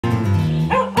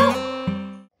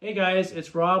Hey guys,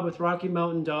 it's Rob with Rocky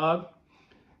Mountain Dog.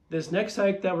 This next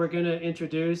hike that we're going to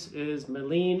introduce is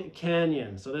Maligne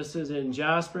Canyon. So this is in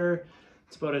Jasper.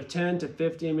 It's about a 10 to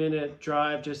 15 minute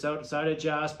drive just outside of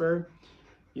Jasper.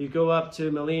 You go up to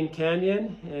Maligne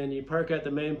Canyon and you park at the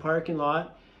main parking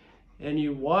lot and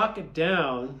you walk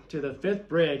down to the 5th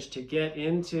bridge to get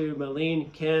into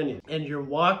Maligne Canyon. And you're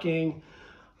walking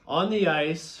on the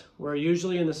ice where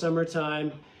usually in the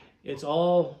summertime it's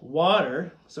all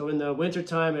water. So in the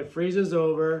wintertime it freezes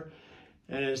over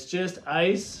and it's just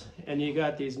ice, and you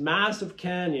got these massive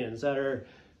canyons that are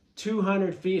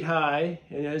 200 feet high.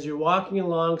 And as you're walking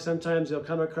along, sometimes you'll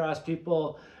come across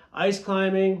people ice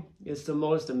climbing. It's the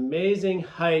most amazing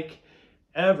hike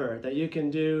ever that you can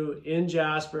do in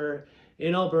Jasper,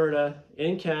 in Alberta,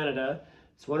 in Canada.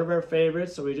 It's one of our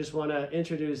favorites, so we just want to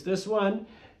introduce this one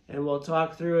and we'll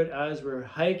talk through it as we're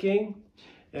hiking.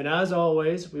 And as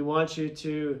always, we want you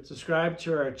to subscribe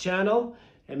to our channel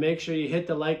and make sure you hit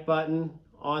the like button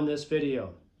on this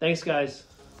video. Thanks, guys.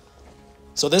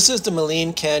 So this is the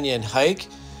Maligne Canyon hike.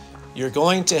 You're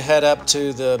going to head up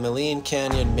to the Maligne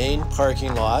Canyon main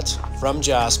parking lot from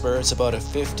Jasper. It's about a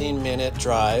 15-minute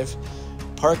drive.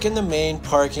 Park in the main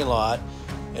parking lot,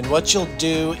 and what you'll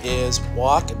do is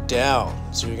walk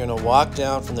down. So you're going to walk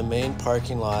down from the main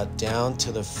parking lot down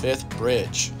to the 5th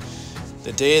bridge.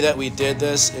 The day that we did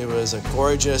this, it was a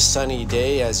gorgeous sunny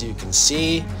day, as you can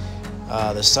see.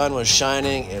 The sun was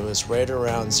shining. It was right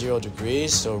around 0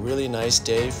 degrees, so really nice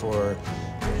day for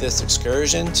this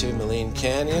excursion to Maligne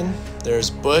Canyon.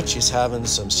 There's Butch. He's having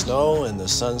some snow and the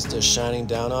sun's just shining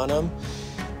down on him.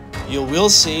 You will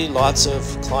see lots of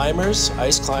climbers,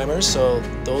 ice climbers, so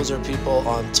those are people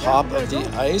on top of the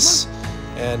ice,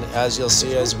 and as you'll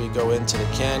see as we go into the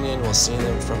canyon, we'll see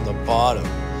them from the bottom.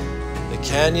 The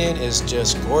canyon is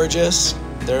just gorgeous.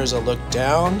 There's a look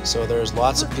down, so there's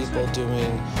lots of people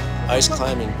doing ice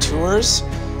climbing tours.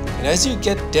 And as you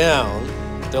get down,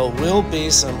 there will be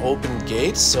some open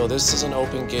gates. So this is an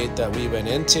open gate that we went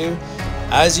into.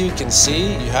 As you can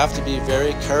see, you have to be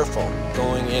very careful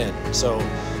going in. So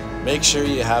make sure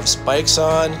you have spikes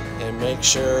on and make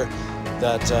sure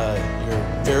that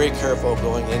you're very careful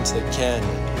going into the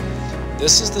canyon.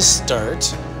 This is the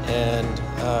start, and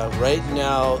right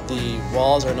now the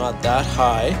walls are not that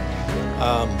high.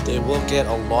 They will get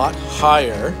a lot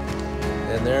higher.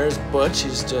 And there's Butch.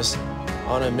 He's just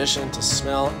on a mission to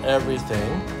smell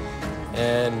everything.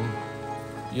 And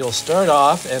you'll start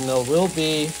off and there will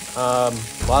be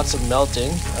lots of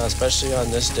melting, especially on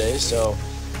this day. So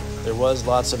there was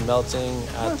lots of melting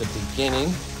at the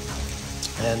beginning.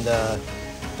 And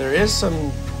there is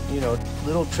some,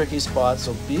 little tricky spots.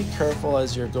 So be careful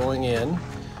as you're going in.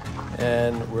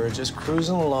 And we're just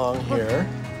cruising along here.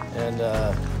 And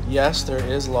yes, there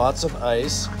is lots of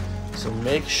ice. So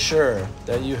make sure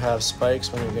that you have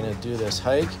spikes when you're going to do this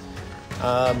hike.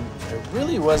 It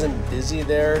really wasn't busy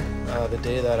there the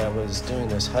day that I was doing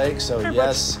this hike. So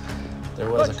yes,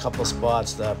 there was a couple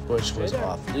spots that Butch was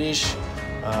off leash,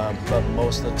 but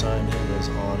most of the time he was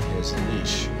on his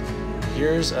leash.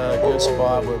 Here's a good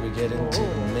spot where we get into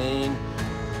the main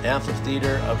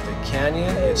amphitheater of the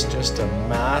canyon. It's just a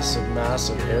massive,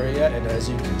 massive area, and as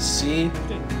you can see,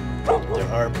 there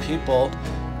are people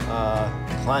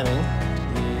climbing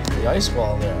the ice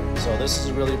wall there. So this is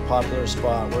a really popular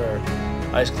spot where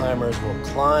ice climbers will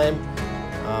climb.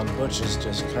 Butch is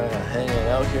just kind of hanging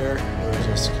out here. We're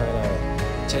just kind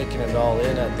of taking it all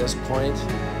in at this point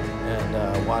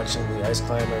and watching the ice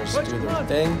climbers do their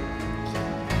thing.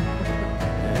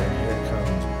 And here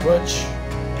comes Butch.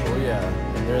 Oh yeah,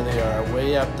 and there they are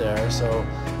way up there. So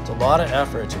it's a lot of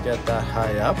effort to get that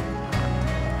high up.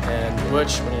 And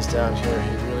Butch, when he's down here,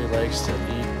 he really likes to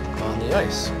eat on the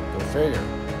ice. Go figure.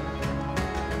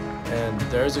 And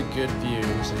there's a good view,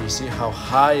 so you see how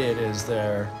high it is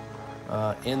there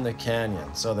in the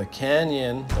canyon. So the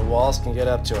canyon, the walls can get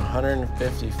up to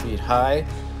 150 feet high,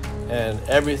 and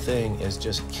everything is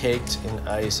just caked in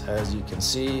ice, as you can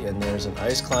see. And there's an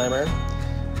ice climber.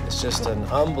 It's just an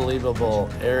unbelievable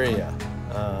area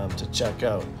to check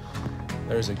out.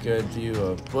 There's a good view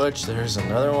of Butch. There's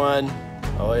another one.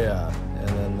 Oh yeah, and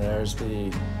then there's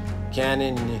the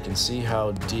canyon, and you can see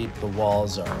how deep the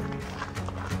walls are.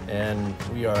 And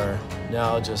we are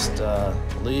now just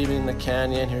leaving the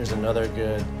canyon. Here's another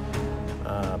good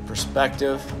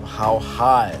perspective of how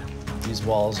high these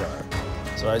walls are.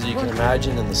 So as you can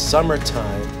imagine, in the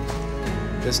summertime,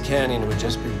 this canyon would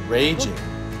just be raging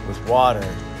with water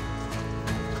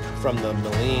from the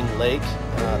Maligne Lake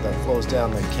that flows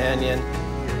down the canyon.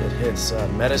 It hits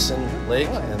Medicine Lake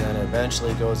and then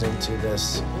eventually goes into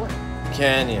this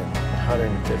canyon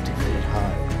 150 feet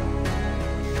high.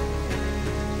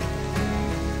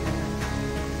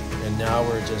 now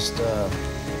we're just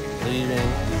leaving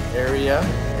the area,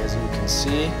 as you can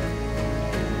see.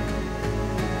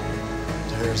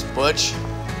 There's Butch.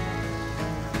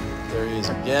 There he is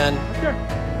again.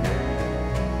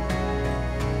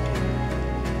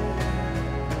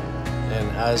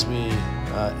 And as we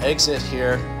exit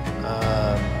here,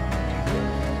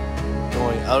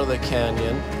 going out of the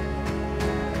canyon,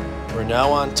 we're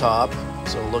now on top,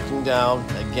 so looking down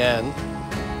again,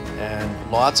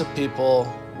 and lots of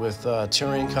people with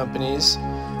touring companies.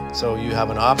 So you have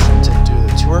an option to do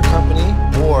the tour company,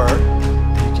 or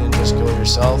you can just go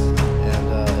yourself,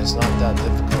 and it's not that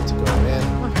difficult to go in.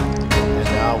 And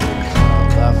now we've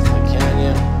left the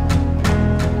canyon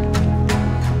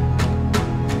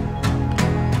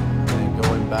and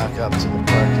going back up to the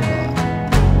parking lot.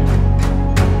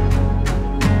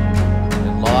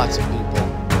 And lots of people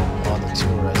on the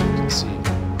tour, as you can see.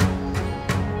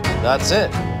 That's it.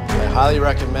 I highly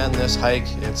recommend this hike.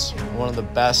 It's one of the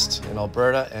best in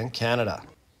Alberta and Canada.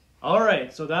 All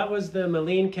right, so that was the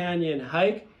Maligne Canyon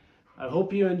hike. I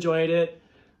hope you enjoyed it.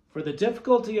 For the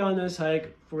difficulty on this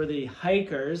hike, for the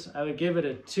hikers, I would give it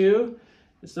a 2.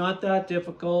 It's not that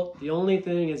difficult. The only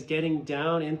thing is getting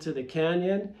down into the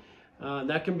canyon.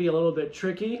 That can be a little bit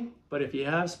tricky, but if you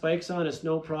have spikes on, it's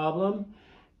no problem.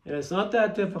 And it's not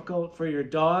that difficult for your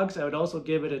dogs. I would also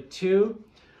give it a 2.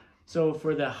 So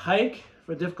for the hike,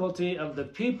 for difficulty of the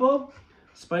people,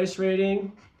 spice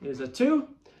rating is a 2.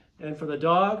 And for the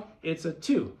dog, it's a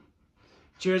 2.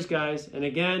 Cheers, guys. And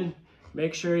again,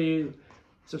 make sure you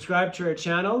subscribe to our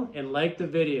channel and like the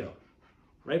video.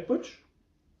 Right, Butch?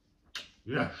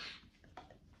 Yes.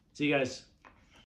 See you guys.